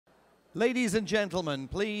Ladies and gentlemen,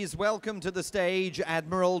 please welcome to the stage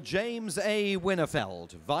Admiral James A.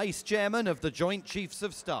 Winnefeld, Vice Chairman of the Joint Chiefs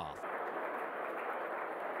of Staff.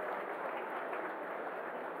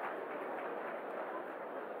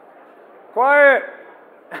 Quiet!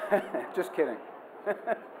 Just kidding.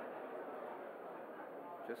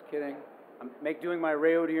 Just kidding. I'm doing my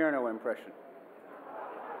Ray Odierno impression.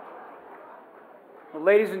 Well,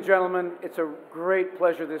 ladies and gentlemen, it's a great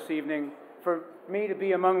pleasure this evening for me to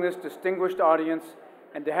be among this distinguished audience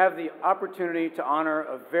and to have the opportunity to honor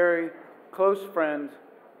a very close friend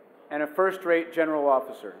and a first-rate general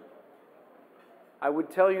officer. I would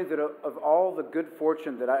tell you that of all the good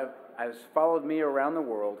fortune that has followed me around the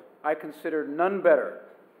world, I consider none better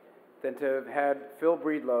than to have had Phil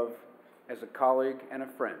Breedlove as a colleague and a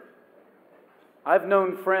friend. I've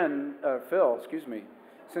known Phil,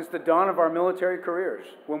 since the dawn of our military careers,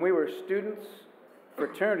 when we were students,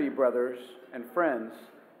 fraternity brothers, and friends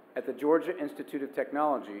at the Georgia Institute of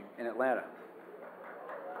Technology in Atlanta.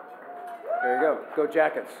 There you go. Go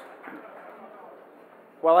Jackets.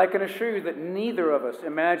 While I can assure you that neither of us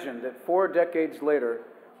imagined that 4 decades later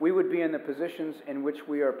we would be in the positions in which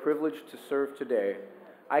we are privileged to serve today,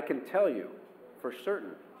 I can tell you for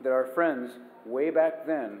certain that our friends way back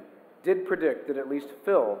then did predict that at least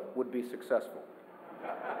Phil would be successful.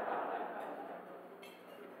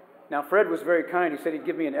 Now, Fred was very kind. He said he'd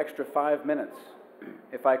give me an extra 5 minutes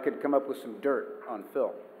if I could come up with some dirt on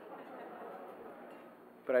Phil.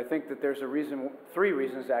 But I think that there's a reason, 3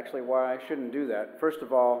 reasons actually, why I shouldn't do that. First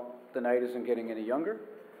of all, the night isn't getting any younger.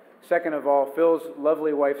 Second of all, Phil's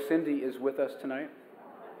lovely wife, Cindy, is with us tonight.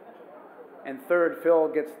 And third, Phil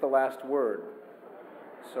gets the last word.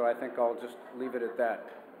 So I think I'll just leave it at that.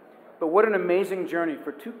 But what an amazing journey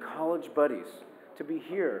for 2 college buddies to be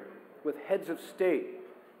here with heads of state,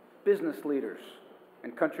 business leaders,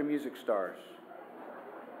 and country music stars.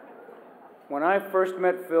 When I first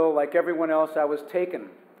met Phil, like everyone else, I was taken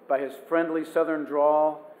by his friendly southern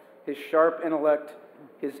drawl, his sharp intellect,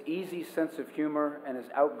 his easy sense of humor, and his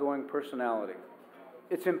outgoing personality.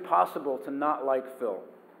 It's impossible to not like Phil,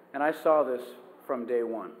 and I saw this from day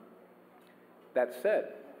one. That said,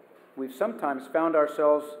 we've sometimes found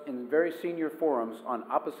ourselves in very senior forums on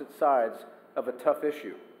opposite sides of a tough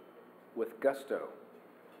issue, with gusto.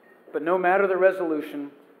 But no matter the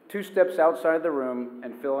resolution, 2 steps outside the room,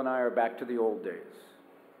 and Phil and I are back to the old days.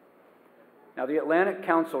 Now, the Atlantic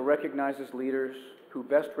Council recognizes leaders who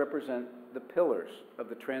best represent the pillars of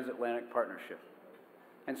the transatlantic partnership.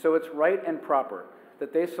 And so it's right and proper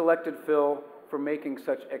that they selected Phil for making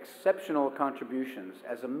such exceptional contributions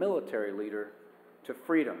as a military leader to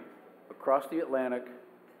freedom across the Atlantic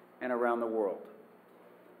and around the world.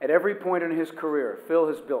 At every point in his career, Phil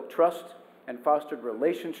has built trust and fostered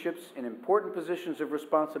relationships in important positions of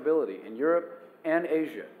responsibility in Europe and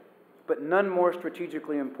Asia, but none more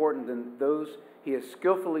strategically important than those he has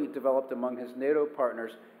skillfully developed among his NATO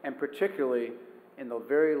partners, and particularly in the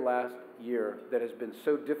very last year that has been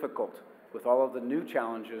so difficult with all of the new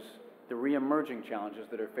challenges, the re-emerging challenges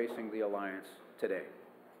that are facing the alliance today.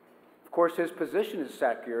 Of course, his position as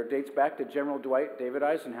SACEUR dates back to General Dwight David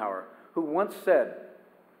Eisenhower, who once said,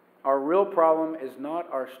 "Our real problem is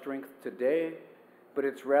not our strength today, but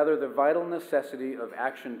it's rather the vital necessity of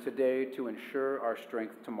action today to ensure our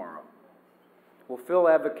strength tomorrow." Well, Phil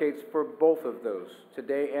advocates for both of those,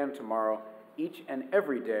 today and tomorrow, each and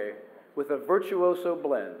every day, with a virtuoso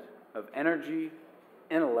blend of energy,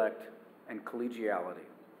 intellect, and collegiality.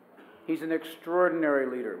 He's an extraordinary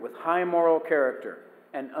leader with high moral character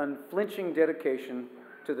and unflinching dedication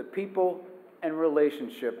to the people and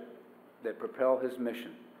relationship that propel his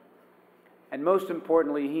mission. And most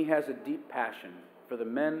importantly, he has a deep passion for the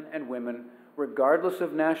men and women, regardless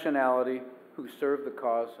of nationality, who serve the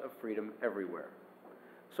cause of freedom everywhere.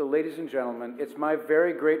 So, ladies and gentlemen, it's my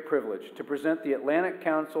very great privilege to present the Atlantic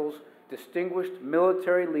Council's Distinguished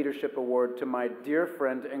Military Leadership Award to my dear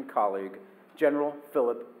friend and colleague, General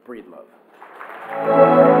Philip Breedlove.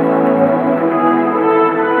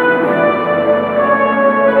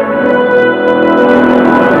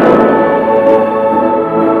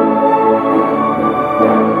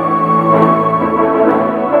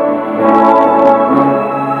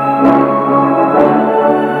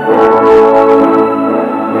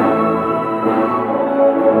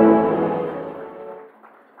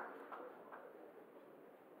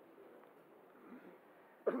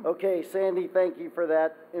 Okay, Sandy, thank you for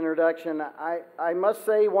that introduction. I must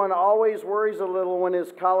say one always worries a little when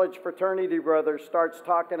his college fraternity brother starts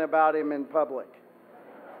talking about him in public.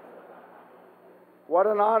 What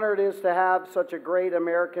an honor it is to have such a great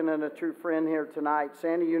American and a true friend here tonight.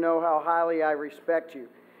 Sandy, you know how highly I respect you.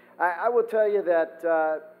 I will tell you that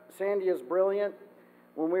Sandy is brilliant.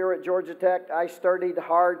 When we were at Georgia Tech, I studied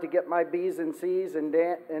hard to get my B's and C's,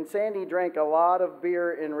 and Sandy drank a lot of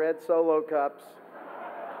beer in red Solo cups.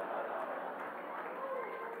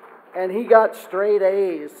 And he got straight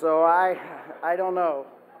A's, so I don't know.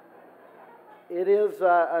 It is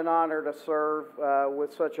an honor to serve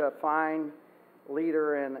with such a fine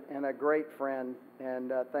leader and a great friend,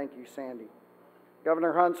 and thank you, Sandy.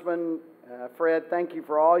 Governor Huntsman, Fred, thank you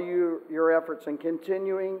for all your efforts in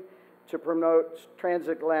continuing to promote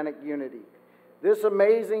transatlantic unity. This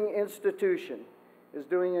amazing institution is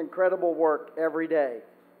doing incredible work every day.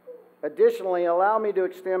 Additionally, allow me to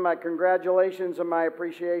extend my congratulations and my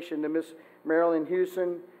appreciation to Ms. Marillyn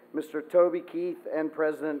Hewson, Mr. Toby Keith, and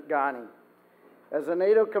President Ghani. As a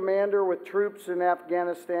NATO commander with troops in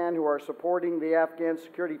Afghanistan who are supporting the Afghan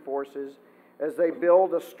security forces as they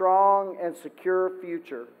build a strong and secure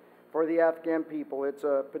future for the Afghan people, it's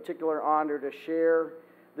a particular honor to share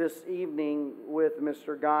this evening with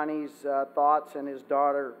Mr. Ghani's thoughts and his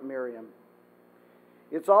daughter, Miriam.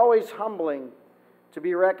 It's always humbling to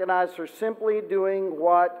be recognized for simply doing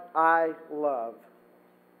what I love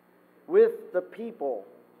with the people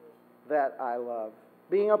that I love.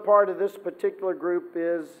 Being a part of this particular group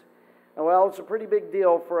is, well, it's a pretty big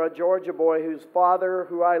deal for a Georgia boy whose father,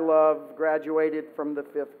 who I love, graduated from the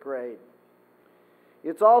 5th grade.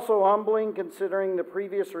 It's also humbling considering the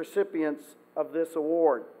previous recipients of this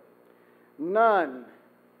award. None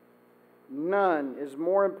is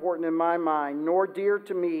more important in my mind, nor dear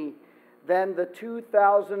to me, than the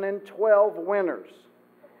 2012 winners,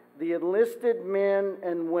 the enlisted men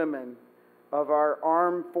and women of our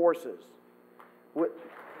armed forces.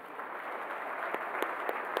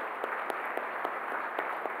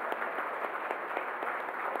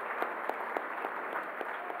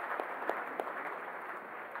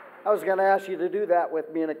 I was going to ask you to do that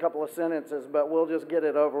with me in a couple of sentences, but we'll just get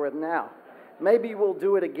it over with now. Maybe we'll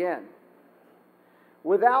do it again.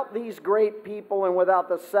 Without these great people and without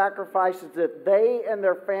the sacrifices that they and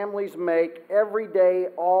their families make every day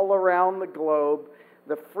all around the globe,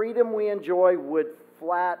 the freedom we enjoy would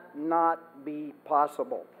flat not be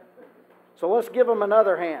possible. So let's give them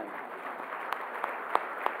another hand.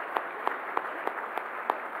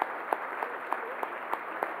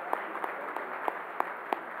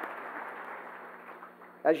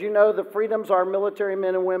 As you know, the freedoms our military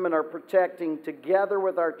men and women are protecting, together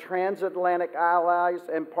with our transatlantic allies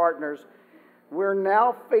and partners, we're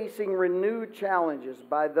now facing renewed challenges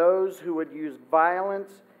by those who would use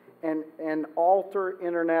violence and alter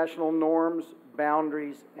international norms,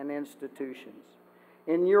 boundaries, and institutions.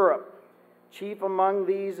 In Europe, chief among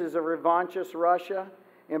these is a revanchist Russia,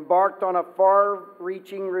 embarked on a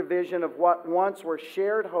far-reaching revision of what once were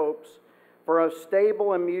shared hopes for a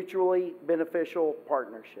stable and mutually beneficial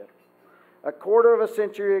partnership. A quarter of a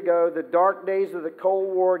century ago, the dark days of the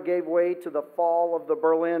Cold War gave way to the fall of the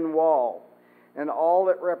Berlin Wall and all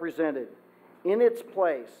it represented. In its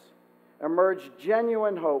place emerged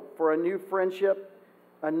genuine hope for a new friendship,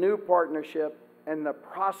 a new partnership, and the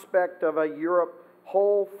prospect of a Europe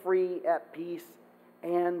whole, free, at peace,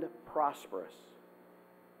 and prosperous.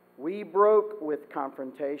 We broke with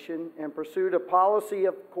confrontation and pursued a policy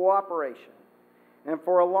of cooperation. And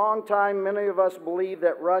for a long time, many of us believed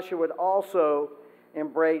that Russia would also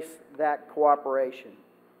embrace that cooperation.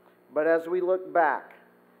 But as we look back,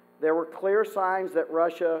 there were clear signs that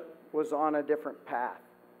Russia was on a different path.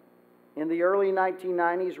 In the early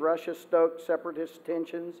 1990s, Russia stoked separatist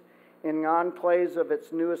tensions in enclaves of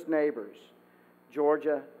its newest neighbors,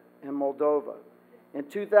 Georgia and Moldova. In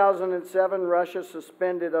 2007, Russia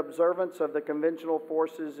suspended observance of the Conventional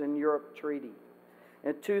Forces in Europe Treaty.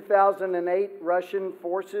 In 2008, Russian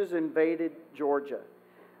forces invaded Georgia.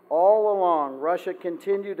 All along, Russia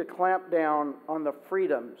continued to clamp down on the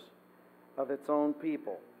freedoms of its own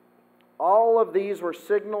people. All of these were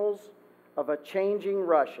signals of a changing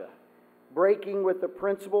Russia, breaking with the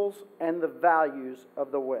principles and the values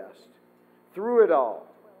of the West. Through it all,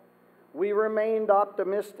 we remained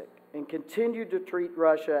optimistic and continued to treat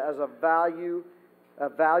Russia as a valued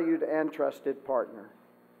and trusted partner.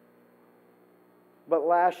 But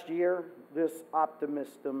last year, this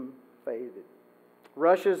optimism faded.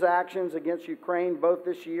 Russia's actions against Ukraine, both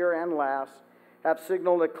this year and last, have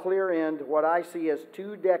signaled a clear end to what I see as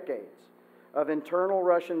 2 decades of internal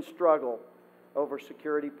Russian struggle over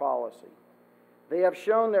security policy. They have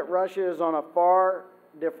shown that Russia is on a far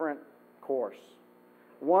different course,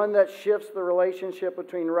 one that shifts the relationship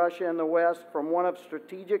between Russia and the West from one of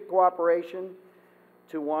strategic cooperation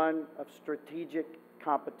to one of strategic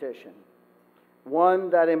competition, one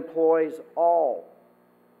that employs all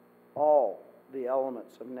the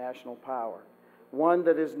elements of national power, one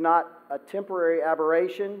that is not a temporary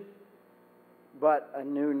aberration, but a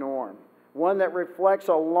new norm, one that reflects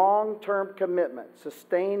a long-term commitment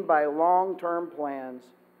sustained by long-term plans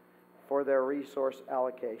for their resource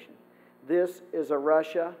allocation. This is a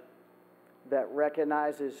Russia that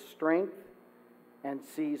recognizes strength and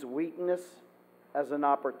sees weakness as an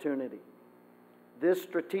opportunity. This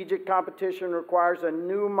strategic competition requires a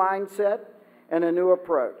new mindset and a new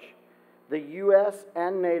approach. The U.S.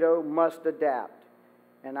 and NATO must adapt,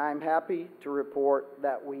 and I'm happy to report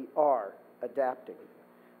that we are adapting.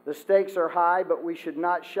 The stakes are high, but we should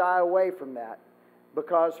not shy away from that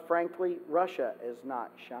because, frankly, Russia is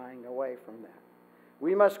not shying away from that.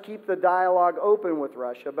 We must keep the dialogue open with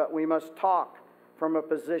Russia, but we must talk from a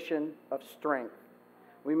position of strength.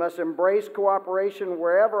 We must embrace cooperation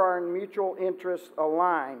wherever our mutual interests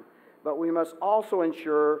align, but we must also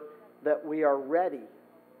ensure that we are ready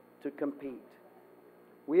to compete.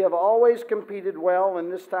 We have always competed well,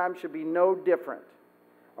 and this time should be no different.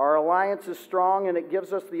 Our alliance is strong, and it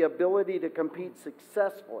gives us the ability to compete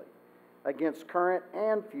successfully against current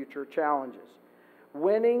and future challenges.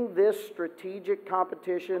 Winning this strategic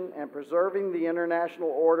competition and preserving the international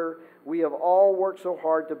order we have all worked so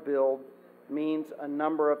hard to build means a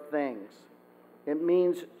number of things. It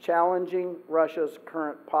means challenging Russia's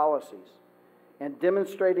current policies and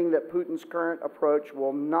demonstrating that Putin's current approach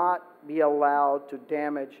will not be allowed to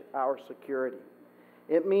damage our security.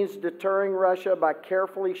 It means deterring Russia by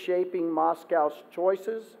carefully shaping Moscow's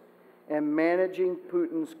choices and managing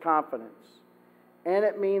Putin's confidence. And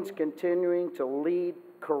it means continuing to lead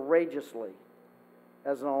courageously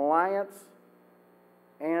as an alliance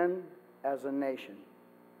and as a nation.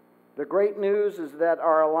 The great news is that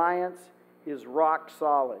our alliance is rock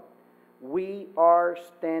solid. We are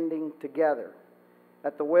standing together.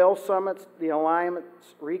 At the Wales Summit, the alliance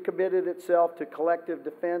recommitted itself to collective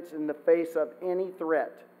defense in the face of any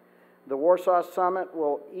threat. The Warsaw Summit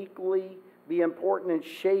will equally be important in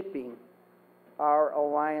shaping our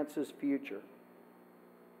alliance's future.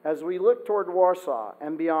 As we look toward Warsaw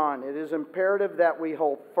and beyond, it is imperative that we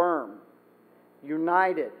hold firm,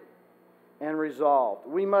 united, and resolved.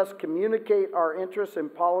 We must communicate our interests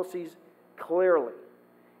and policies clearly,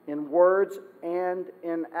 in words and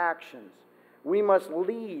in actions. We must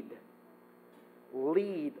lead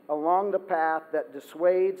along the path that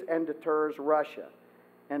dissuades and deters Russia.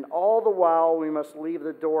 And all the while, we must leave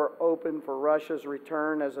the door open for Russia's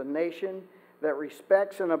return as a nation that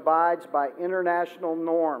respects and abides by international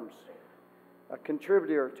norms, a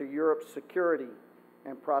contributor to Europe's security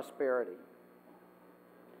and prosperity.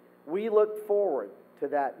 We look forward to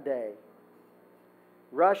that day.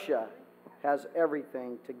 Russia has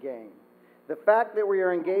everything to gain. The fact that we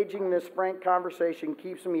are engaging in this frank conversation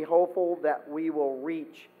keeps me hopeful that we will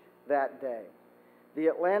reach that day. The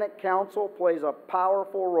Atlantic Council plays a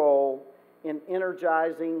powerful role in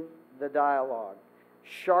energizing the dialogue,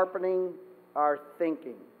 sharpening our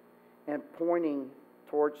thinking, and pointing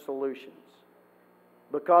towards solutions.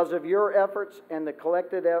 Because of your efforts and the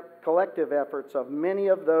collective efforts of many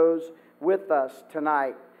of those with us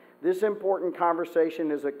tonight, this important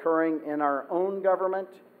conversation is occurring in our own government,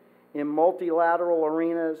 in multilateral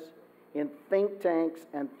arenas, in think tanks,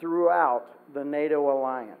 and throughout the NATO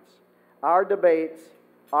alliance. Our debates,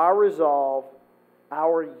 our resolve,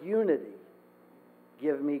 our unity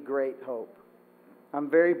give me great hope. I'm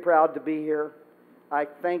very proud to be here. I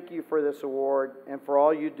thank you for this award and for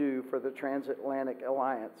all you do for the Transatlantic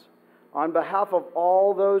Alliance. On behalf of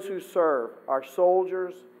all those who serve, our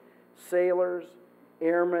soldiers, sailors,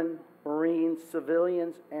 airmen, Marines,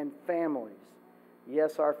 civilians, and families,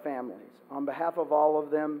 yes, our families, on behalf of all of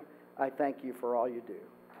them, I thank you for all you do.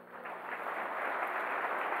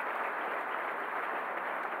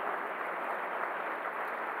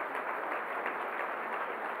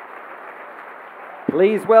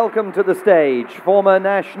 Please welcome to the stage former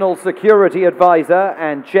National Security Advisor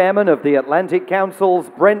and Chairman of the Atlantic Council's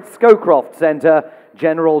Brent Scowcroft Center,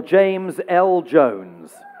 General James L.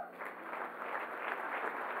 Jones.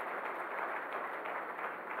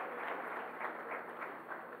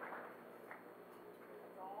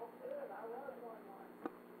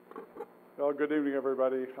 Well, good evening,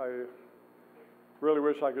 everybody. I really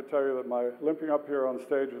wish I could tell you that my limping up here on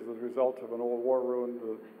stage is the result of an old war-ruined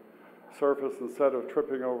surface instead of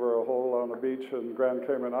tripping over a hole on a beach in Grand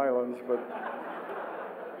Cayman Islands, but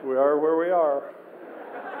we are where we are.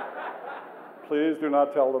 Please do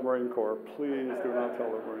not tell the Marine Corps. Please do not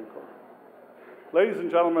tell the Marine Corps. Ladies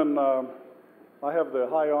and gentlemen, I have the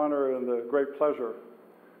high honor and the great pleasure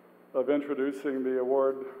of introducing the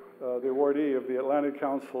awardee of the Atlantic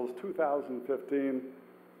Council's 2015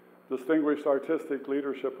 Distinguished Artistic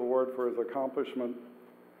Leadership Award for his accomplishment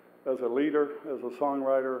as a leader, as a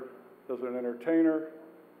songwriter, as an entertainer,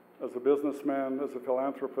 as a businessman, as a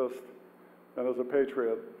philanthropist, and as a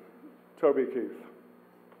patriot, Toby Keith.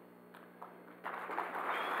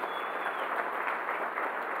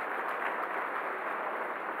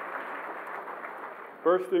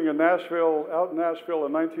 Bursting in Nashville, out in Nashville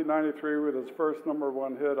in 1993 with his first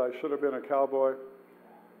 #1 hit, I Should Have Been a Cowboy,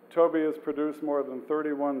 Toby has produced more than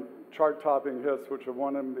 31 chart-topping hits, which have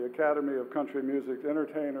won him the Academy of Country Music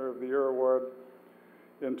Entertainer of the Year Award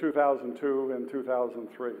in 2002 and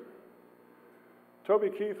 2003. Toby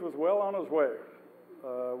Keith was well on his way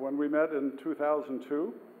when we met in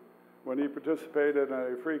 2002, when he participated in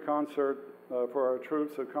a free concert for our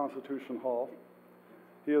troops at Constitution Hall.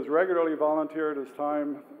 He has regularly volunteered his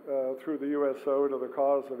time through the USO to the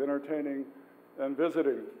cause of entertaining and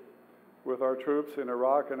visiting with our troops in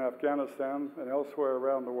Iraq and Afghanistan and elsewhere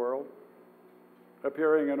around the world,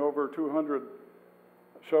 appearing in over 200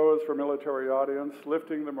 shows for military audience,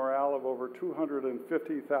 lifting the morale of over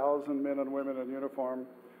 250,000 men and women in uniform,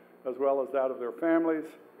 as well as that of their families,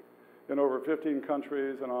 in over 15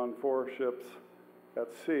 countries and on 4 ships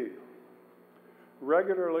at sea.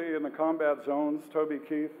 Regularly in the combat zones, Toby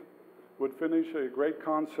Keith would finish a great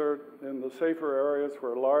concert in the safer areas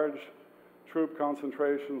where large troop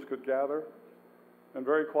concentrations could gather, and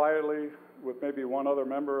very quietly, with maybe one other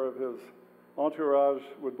member of his entourage,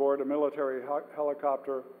 would board a military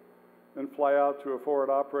helicopter and fly out to a forward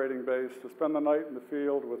operating base to spend the night in the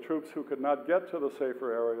field with troops who could not get to the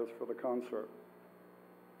safer areas for the concert.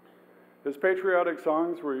 His patriotic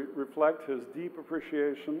songs reflect his deep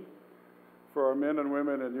appreciation for our men and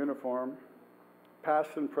women in uniform,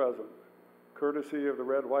 past and present, courtesy of the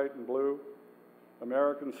red, white, and blue,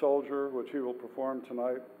 American Soldier, which he will perform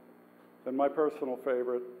tonight, and my personal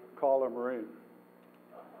favorite, Call a Marine.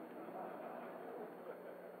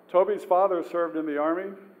 Toby's father served in the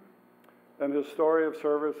Army, and his story of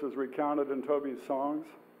service is recounted in Toby's songs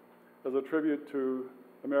as a tribute to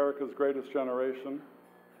America's greatest generation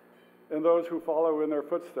and those who follow in their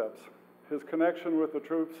footsteps. His connection with the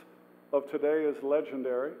troops of today is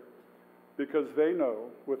legendary because they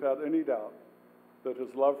know, without any doubt, that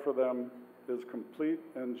his love for them is complete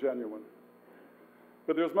and genuine.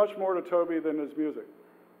 But there's much more to Toby than his music.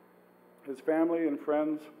 His family and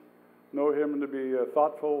friends know him to be a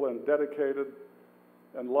thoughtful and dedicated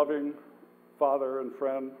and loving father and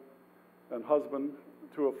friend and husband.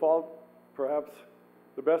 To a fault, perhaps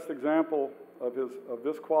the best example of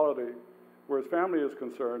this quality where his family is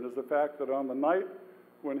concerned is the fact that on the night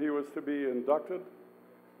when he was to be inducted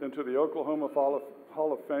into the Oklahoma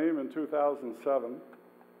Hall of Fame in 2007,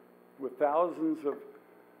 with thousands of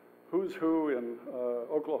who's who in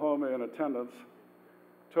Oklahoma in attendance,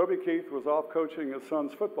 Toby Keith was off coaching his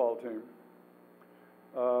son's football team.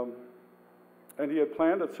 And he had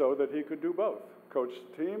planned it so that he could do both, coach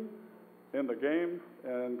the team in the game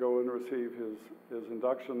and go and receive his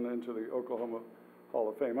induction into the Oklahoma Hall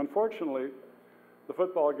of Fame. Unfortunately, the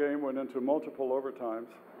football game went into multiple overtimes.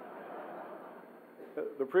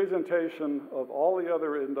 The presentation of all the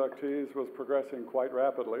other inductees was progressing quite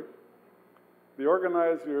rapidly. The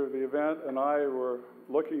organizer of the event and I were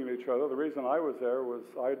looking at each other. The reason I was there was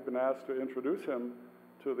I'd been asked to introduce him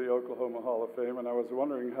to the Oklahoma Hall of Fame, and I was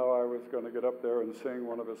wondering how I was going to get up there and sing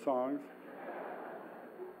one of his songs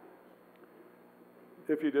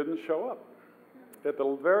if he didn't show up. At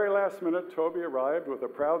the very last minute, Toby arrived with a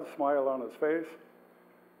proud smile on his face,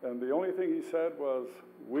 and the only thing he said was,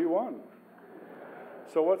 "We won."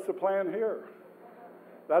 So what's the plan here?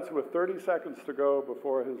 That's with 30 seconds to go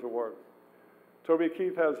before his award. Toby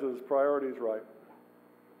Keith has his priorities right.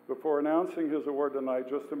 Before announcing his award tonight,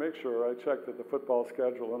 just to make sure, I checked that the football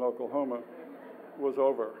schedule in Oklahoma was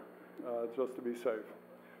over, just to be safe.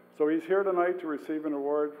 So he's here tonight to receive an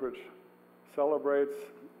award which celebrates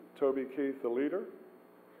Toby Keith, the leader,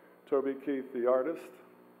 Toby Keith, the artist,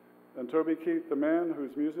 and Toby Keith, the man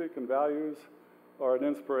whose music and values are an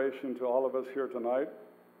inspiration to all of us here tonight,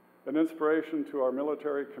 an inspiration to our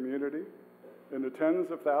military community, and to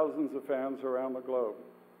tens of thousands of fans around the globe.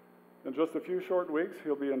 In just a few short weeks,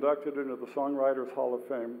 he'll be inducted into the Songwriters Hall of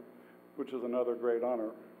Fame, which is another great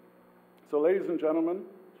honor. So ladies and gentlemen,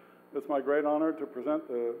 it's my great honor to present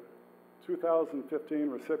the 2015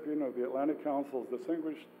 recipient of the Atlantic Council's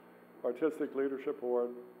Distinguished Artistic Leadership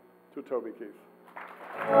Award to Toby Keith.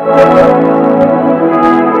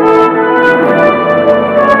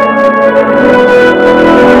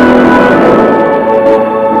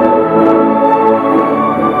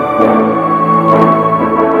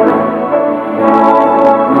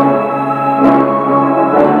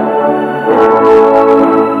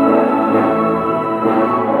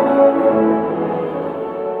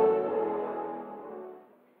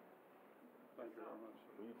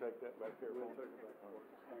 back there.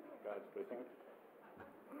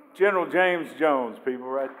 General James Jones, people,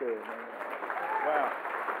 right there. Wow.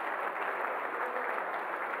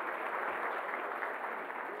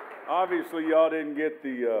 Obviously, y'all didn't get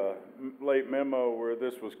the late memo where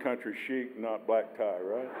this was country chic, not black tie,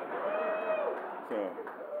 right? So,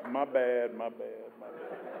 my bad.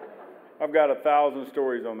 I've got 1,000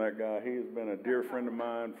 stories on that guy. He has been a dear friend of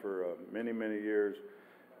mine for many, many years,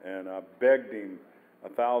 and I begged him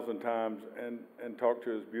 1,000 times and talked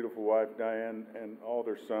to his beautiful wife, Diane, and all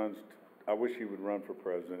their sons. I wish he would run for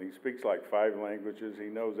president. He speaks like 5 languages. He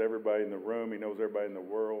knows everybody in the room. He knows everybody in the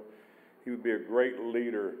world. He would be a great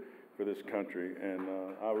leader for this country, and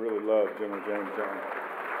I really love General James Jones.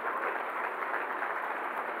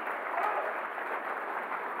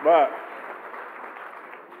 But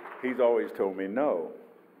he's always told me no.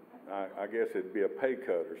 I guess it'd be a pay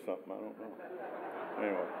cut or something, I don't know.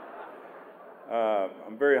 Anyway,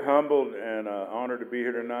 I'm very humbled and honored to be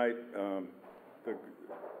here tonight.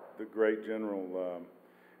 The great general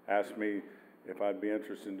asked me if I'd be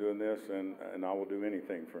interested in doing this, and I will do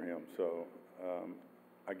anything for him. So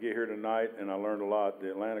I get here tonight and I learned a lot.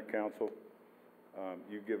 The Atlantic Council,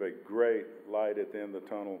 you give a great light at the end of the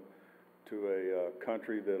tunnel to a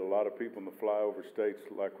country that a lot of people in the flyover states,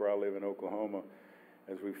 like where I live in Oklahoma,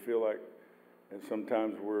 as we feel like, and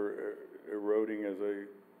sometimes we're eroding as a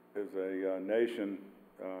nation.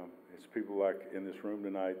 It's people like in this room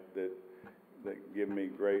tonight that give me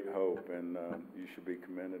great hope, and you should be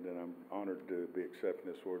commended, and I'm honored to be accepting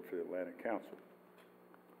this award for the Atlantic Council.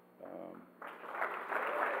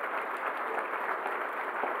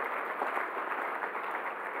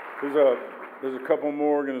 There's a couple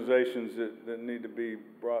more organizations that need to be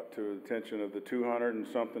brought to the attention of the 200 and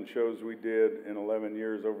something shows we did in 11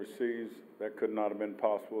 years overseas. That could not have been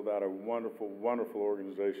possible without a wonderful, wonderful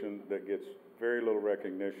organization that gets very little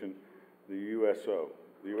recognition, the USO.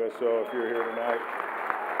 The USO, if you're here tonight,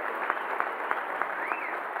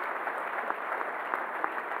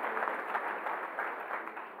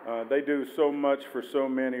 they do so much for so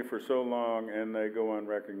many for so long, and they go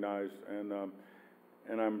unrecognized.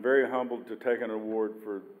 And I'm very humbled to take an award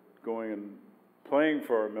for going and playing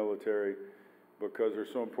for our military because they're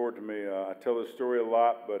so important to me. I tell this story a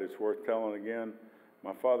lot, but it's worth telling again.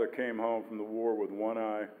 My father came home from the war with one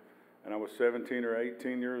eye, and I was 17 or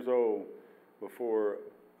 18 years old before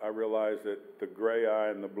I realized that the gray eye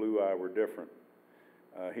and the blue eye were different.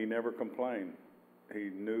 He never complained. He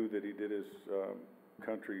knew that he did his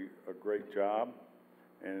country a great job,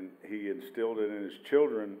 and he instilled it in his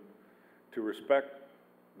children to respect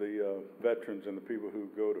the veterans and the people who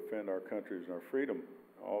go defend our countries and our freedom,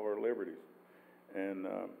 all of our liberties. And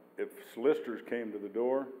if solicitors came to the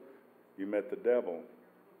door, you met the devil.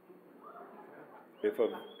 If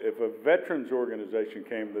a veterans organization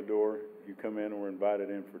came to the door, you come in and were invited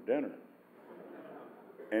in for dinner.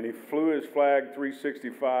 And he flew his flag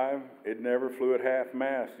 365. It never flew at half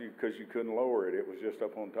mast because you couldn't lower it. It was just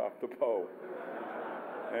up on top of the pole.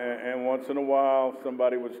 And once in a while,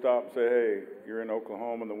 somebody would stop and say, hey, you're in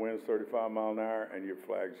Oklahoma and the wind's 35 miles an hour and your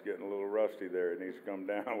flag's getting a little rusty there. It needs to come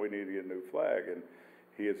down. We need to get a new flag. And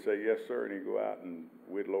he'd say, yes, sir. And he'd go out and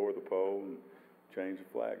we'd lower the pole and change the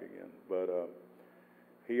flag again. But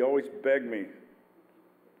he always begged me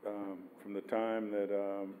from the time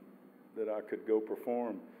that I could go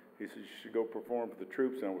perform. He said, you should go perform for the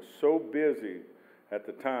troops. And I was so busy at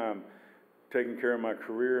the time taking care of my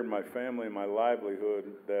career and my family and my livelihood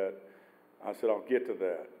that I said, I'll get to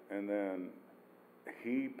that. And then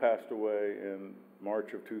he passed away in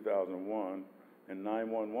March of 2001, and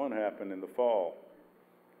 9/11 happened in the fall.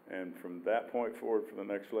 And from that point forward for the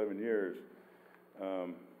next 11 years,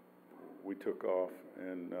 we took off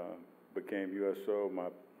and became USO. My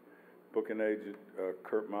booking agent,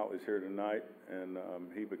 Kurt Motley's here tonight, and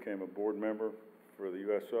he became a board member for the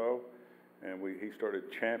USO, and he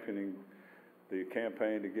started championing the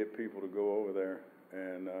campaign to get people to go over there.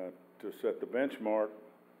 And to set the benchmark,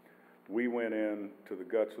 we went in to the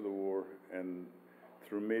guts of the war, and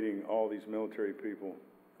through meeting all these military people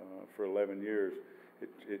for 11 years,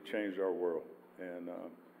 it changed our world. And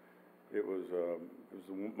it was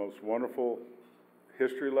the most wonderful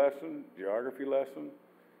history lesson, geography lesson,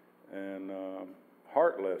 and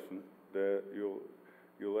heart lesson that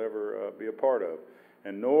you'll ever be a part of.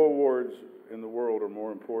 And no awards in the world are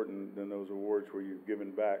more important than those awards where you've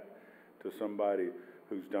given back to somebody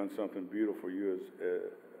who's done something beautiful for you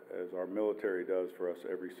as our military does for us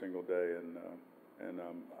every single day. And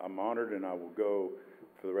I'm honored, and I will go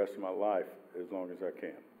for the rest of my life as long as I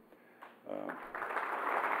can.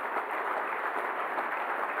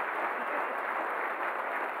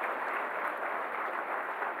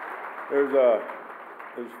 There's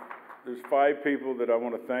 5 people that I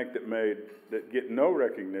want to thank that get no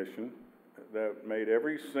recognition, that made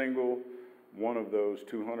every single one of those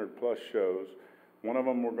 200 plus shows. One of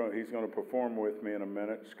them he's going to perform with me in a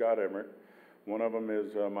minute, Scott Emmerich. One of them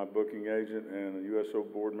is my booking agent and a USO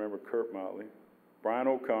board member, Kurt Motley. Brian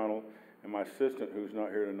O'Connell, and my assistant, who's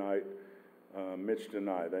not here tonight, Mitch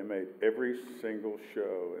Denai. They made every single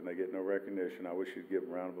show, and they get no recognition. I wish you'd give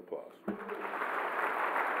them a round of applause.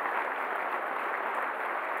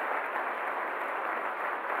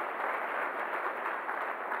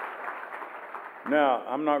 Now,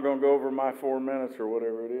 I'm not going to go over my 4 minutes or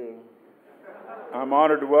whatever it is. I'm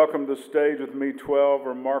honored to welcome to the stage with me 12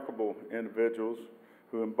 remarkable individuals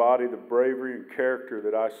who embody the bravery and character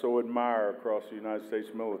that I so admire across the United States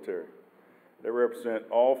military. They represent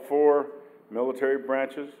all 4 military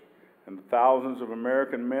branches and the thousands of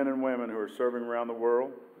American men and women who are serving around the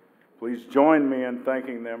world. Please join me in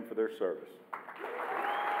thanking them for their service.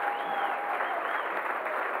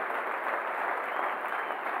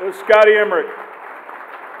 There's Scotty Emmerich.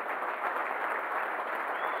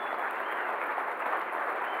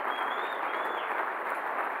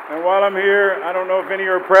 And while I'm here, I don't know if any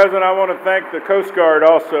are present, I want to thank the Coast Guard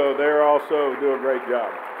also. They also do a great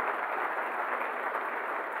job.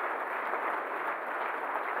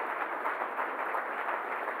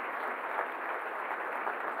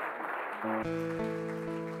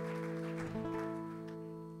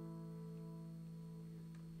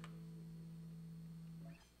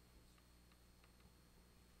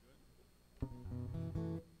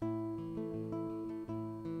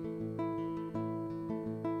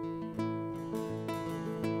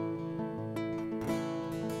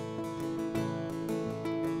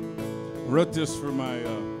 Wrote this for my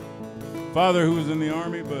father who was in the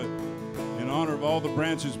Army, but in honor of all the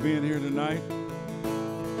branches being here tonight,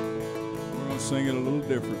 we're going to sing it a little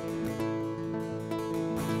different.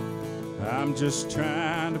 I'm just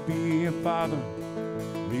trying to be a father,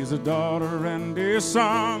 raise a daughter and a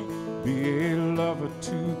son, be a lover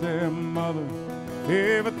to their mother,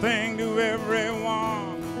 everything to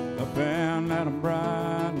everyone, up and at 'em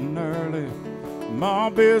bright and early, my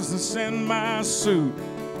business in my suit.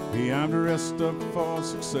 I'm dressed up for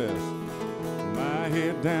success, my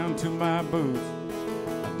head down to my boots.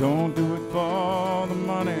 I don't do it for the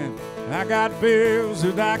money, I got bills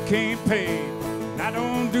that I can't pay. I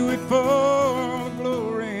don't do it for the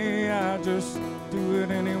glory, I just do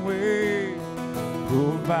it anyway.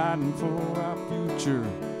 Providing for our future,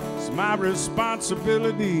 it's my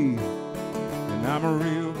responsibility. And I'm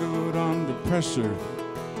real good under pressure,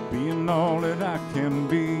 being all that I can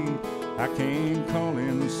be. I can't call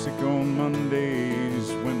in sick on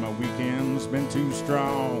Mondays when my weekend's been too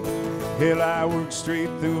strong. Hell, I work straight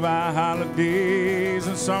through our holidays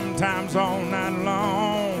and sometimes all night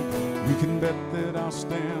long. You can bet that I'll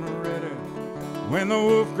stand ready when the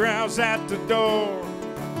wolf growls at the door.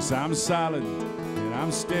 'Cause I'm solid and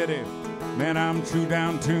I'm steady, man, I'm true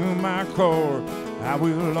down to my core. I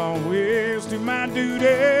will always do my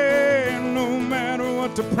duty, no matter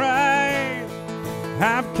what the price.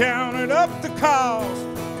 I've counted up the cost,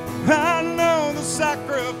 I know the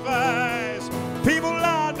sacrifice. People,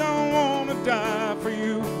 I don't want to die for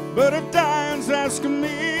you, but if dying's asking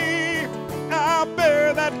me, I'll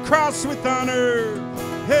bear that cross with honor.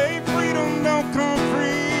 Hey, freedom don't come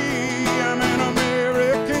free. I'm an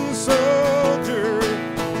American soldier,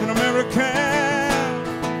 an American.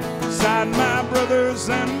 Beside my brothers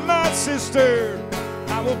and my sister,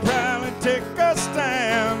 I will proudly take a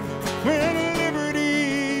stand. When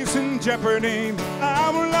in jeopardy, I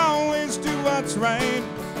will always do what's right.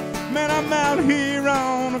 Man, I'm out here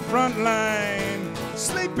on the front line.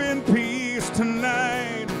 Sleep in peace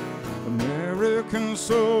tonight, American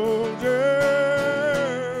soldier.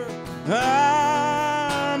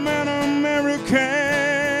 I'm an American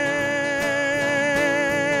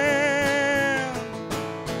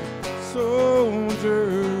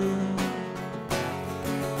soldier.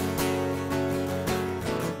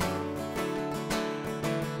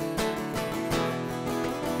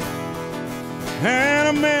 An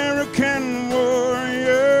American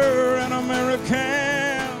warrior, an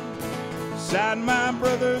American. Beside my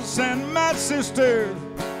brothers and my sisters,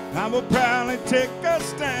 I will proudly take a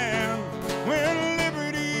stand. When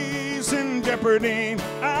liberty's in jeopardy,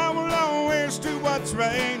 I will always do what's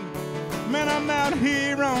right. Man, I'm out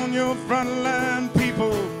here on your front line,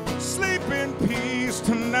 people. Sleep in peace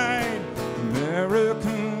tonight,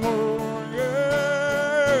 American warrior.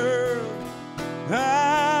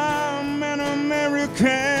 I'm an American,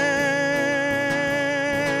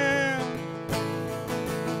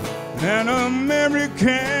 an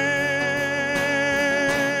American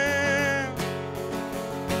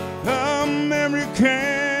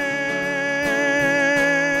can.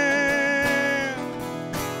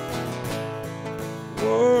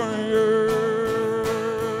 Warrior.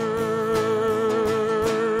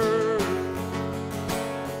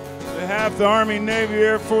 Half the Army, Navy,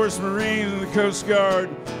 Air Force, Marines, and the Coast Guard.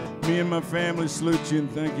 Me and my family salute you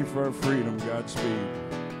and thank you for our freedom. Godspeed.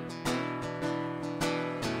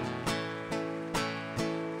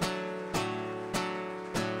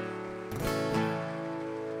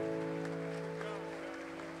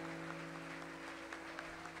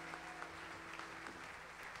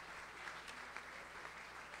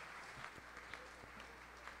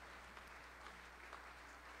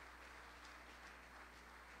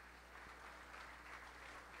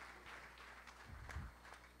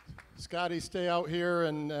 Scotty, stay out here,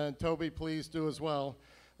 and Toby, please do as well.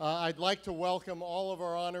 I'd like to welcome all of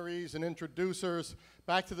our honorees and introducers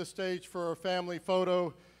back to the stage for a family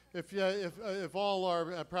photo. If all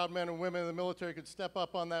our proud men and women in the military could step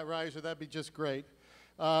up on that riser, that'd be just great.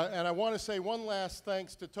 And I want to say one last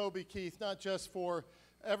thanks to Toby Keith, not just for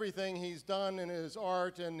everything he's done in his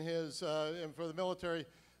art and and for the military,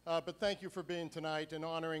 but thank you for being tonight and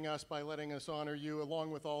honoring us by letting us honor you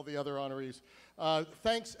along with all the other honorees.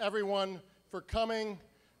 Thanks everyone for coming.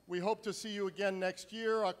 We hope to see you again next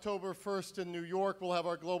year, October 1st in New York. We'll have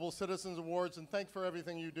our Global Citizens Awards, and thanks for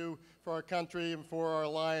everything you do for our country and for our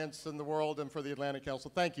alliance and the world and for the Atlantic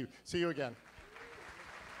Council. Thank you. See you again.